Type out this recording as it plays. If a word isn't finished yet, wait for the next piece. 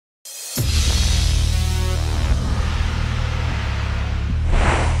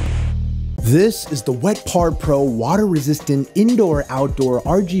This is the Wet Par Pro water resistant indoor-outdoor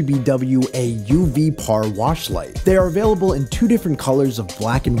RGBWA UV par wash light. They are available in two different colors of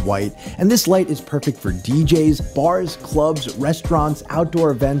black and white, and this light is perfect for DJs, bars, clubs, restaurants,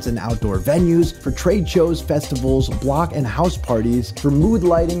 outdoor events and outdoor venues, for trade shows, festivals, block and house parties, for mood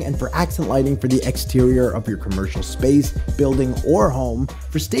lighting, and for accent lighting for the exterior of your commercial space, building, or home,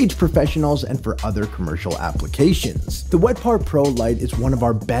 for stage professionals, and for other commercial applications. The Wet Par Pro light is one of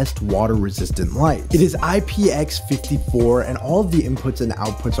our best water resistant lights. It is IPX54 and all of the inputs and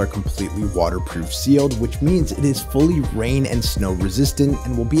outputs are completely waterproof sealed, which means it is fully rain and snow resistant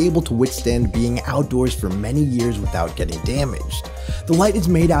and will be able to withstand being outdoors for many years without getting damaged. The light is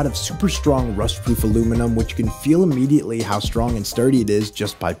made out of super strong rust-proof aluminum, which you can feel immediately how strong and sturdy it is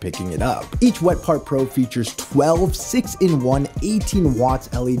just by picking it up. Each Wet Par Pro features 12 6-in-1 18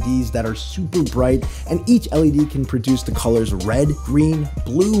 watts LEDs that are super bright, and each LED can produce the colors red, green,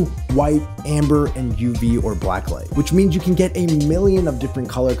 blue, white, amber, and UV or blacklight, which means you can get a million of different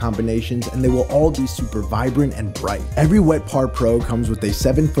color combinations and they will all be super vibrant and bright. Every Wet Par Pro comes with a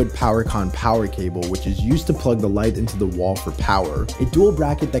 7-foot PowerCon power cable, which is used to plug the light into the wall for power, a dual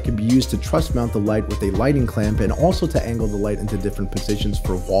bracket that can be used to truss mount the light with a lighting clamp and also to angle the light into different positions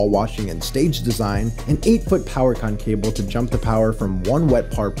for wall washing and stage design, an 8-foot PowerCon cable to jump the power from one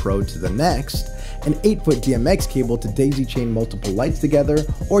Wet Par Pro to the next, an 8-foot DMX cable to daisy chain multiple lights together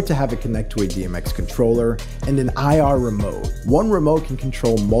or to have it connect to a DMX controller, and an IR remote. One remote can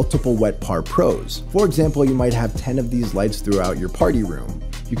control multiple Wet Par Pros. For example, you might have 10 of these lights throughout your party room.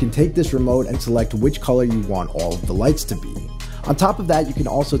 You can take this remote and select which color you want all of the lights to be. On top of that, you can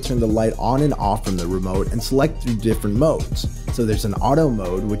also turn the light on and off from the remote and select through different modes. So there's an auto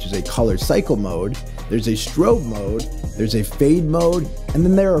mode, which is a color cycle mode, there's a strobe mode, there's a fade mode, and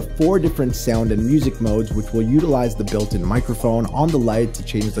then there are 4 different sound and music modes which will utilize the built-in microphone on the light to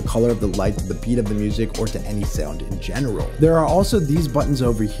change the color of the light to the beat of the music or to any sound in general. There are also these buttons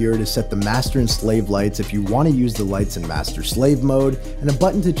over here to set the master and slave lights if you want to use the lights in master slave mode, and a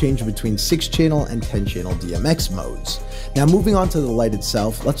button to change between 6-channel and 10-channel DMX modes. Now moving on to the light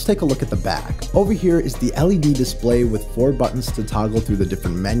itself, let's take a look at the back. Over here is the LED display with 4 buttons to toggle through the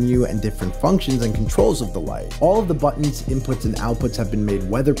different menu and different functions and controls of the light. All of the buttons, inputs, and outputs have been made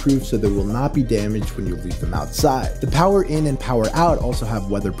weatherproof so they will not be damaged when you leave them outside. The power in and power out also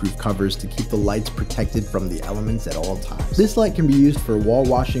have weatherproof covers to keep the lights protected from the elements at all times. This light can be used for wall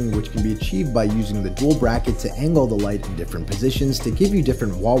washing, which can be achieved by using the dual bracket to angle the light in different positions to give you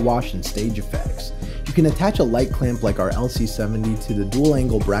different wall wash and stage effects. You can attach a light clamp like our LC70 to the dual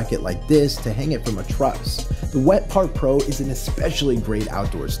angle bracket like this to hang it from a truss. The Wet Par Pro is an especially great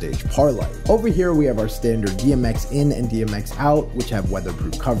outdoor stage par light. Over here we have our standard DMX in and DMX out, which have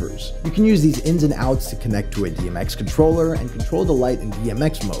weatherproof covers. You can use these ins and outs to connect to a DMX controller and control the light in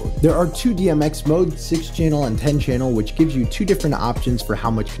DMX mode. There are 2 DMX modes, 6-channel and 10-channel, which gives you 2 different options for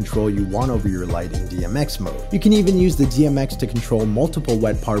how much control you want over your light in DMX mode. You can even use the DMX to control multiple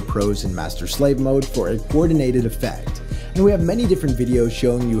Wet Par Pros in master slave mode for a coordinated effect. And we have many different videos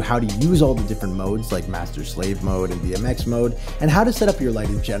showing you how to use all the different modes like master slave mode and DMX mode, and how to set up your light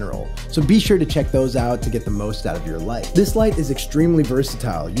in general. So be sure to check those out to get the most out of your light. This light is extremely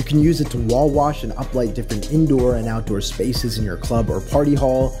versatile. You can use it to wall wash and uplight different indoor and outdoor spaces in your club or party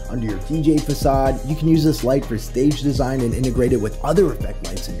hall, under your DJ facade. You can use this light for stage design and integrate it with other effect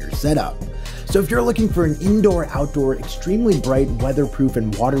lights in your setup. So if you're looking for an indoor-outdoor, extremely bright, weatherproof,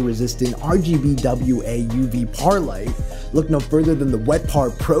 and water-resistant RGBWA UV par light, look no further than the Wet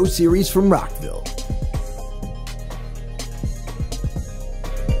Par Pro series from Rockville.